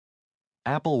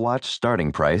Apple Watch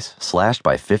starting price slashed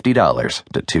by $50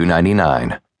 to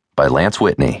 $299 by Lance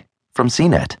Whitney from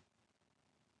CNET.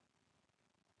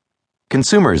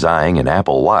 Consumers eyeing an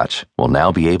Apple Watch will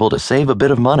now be able to save a bit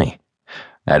of money.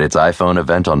 At its iPhone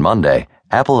event on Monday,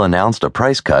 Apple announced a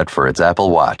price cut for its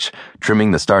Apple Watch, trimming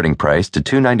the starting price to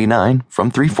 $299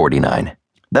 from $349.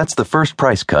 That's the first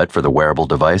price cut for the wearable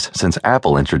device since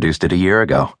Apple introduced it a year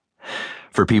ago.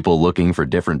 For people looking for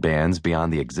different bands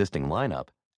beyond the existing lineup,